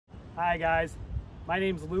Hi guys, my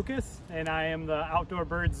name's Lucas and I am the outdoor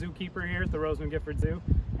bird zookeeper here at the Roseman Gifford Zoo.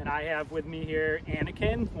 And I have with me here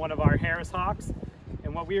Anakin, one of our Harris hawks.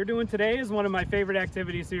 And what we are doing today is one of my favorite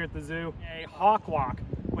activities here at the zoo, a hawk walk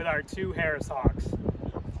with our two Harris hawks.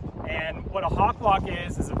 And what a hawk walk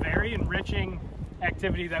is a very enriching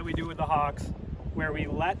activity that we do with the hawks, where we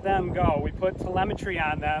let them go. We put telemetry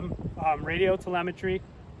on them, radio telemetry,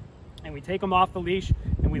 and we take them off the leash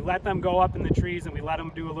and we let them go up in the trees and we let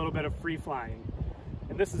them do a little bit of free flying.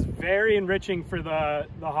 And this is very enriching for the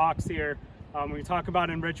hawks here. When we talk about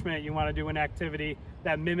enrichment, you want to do an activity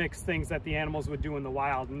that mimics things that the animals would do in the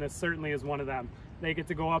wild, and this certainly is one of them. They get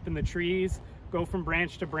to go up in the trees, go from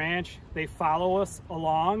branch to branch. They follow us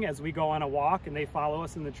along as we go on a walk, and they follow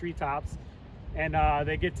us in the treetops. And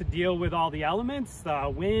they get to deal with all the elements,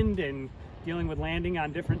 the wind, and dealing with landing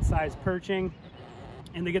on different size perching.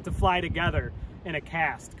 And they get to fly together in a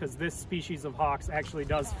cast, because this species of hawks actually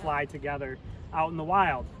does fly together out in the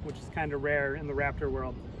wild, which is kind of rare in the raptor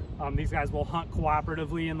world. These guys will hunt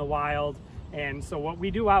cooperatively in the wild. And so what we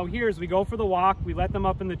do out here is we go for the walk, we let them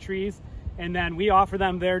up in the trees, and then we offer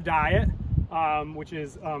them their diet, which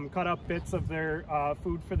is cut up bits of their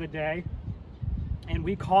food for the day. And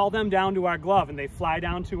we call them down to our glove, and they fly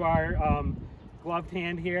down to our gloved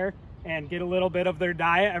hand here and get a little bit of their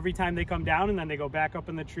diet every time they come down, and then they go back up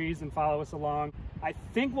in the trees and follow us along. I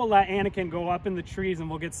think we'll let Anakin go up in the trees and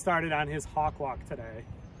we'll get started on his hawk walk today.